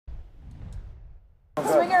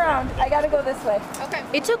Swing around. I gotta go this way. Okay.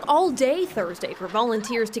 It took all day Thursday for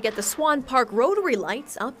volunteers to get the Swan Park Rotary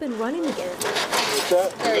Lights up and running again.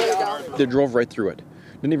 There you go. They drove right through it.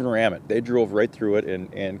 Didn't even ram it. They drove right through it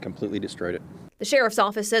and completely destroyed it. The sheriff's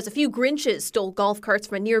office says a few grinches stole golf carts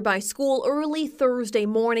from a nearby school early Thursday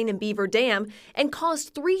morning in Beaver Dam and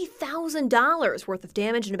caused $3,000 worth of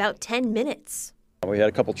damage in about 10 minutes. We had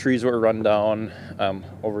a couple trees that were run down.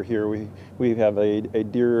 Over here we have a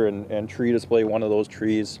deer and tree display. One of those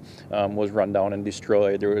trees was run down and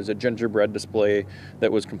destroyed. There was a gingerbread display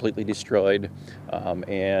that was completely destroyed.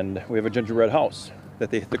 And we have a gingerbread house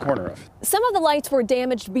that they hit the corner of. Some of the lights were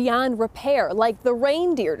damaged beyond repair, like the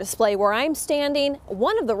reindeer display where I'm standing.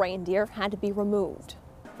 One of the reindeer had to be removed.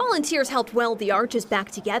 Volunteers helped weld the arches back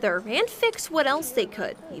together and fix what else they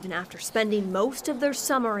could, even after spending most of their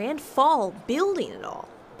summer and fall building it all.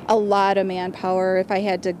 A lot of manpower. If I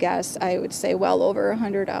had to guess, I would say well over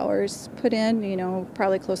 100 hours put in,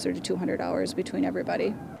 probably closer to 200 hours between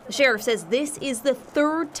everybody. The sheriff says this is the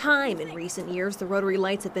third time in recent years the Rotary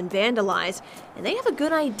Lights have been vandalized, and they have a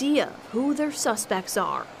good idea of who their suspects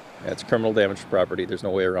are. It's criminal damage to property. There's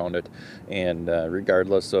no way around it. And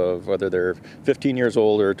regardless of whether they're 15 years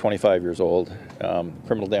old or 25 years old,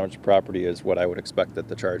 criminal damage to property is what I would expect that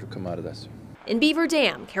the charge will come out of this. In Beaver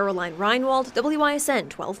Dam, Caroline Reinwald, WISN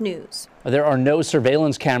 12 News. There are no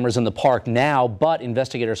surveillance cameras in the park now, but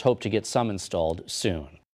investigators hope to get some installed soon.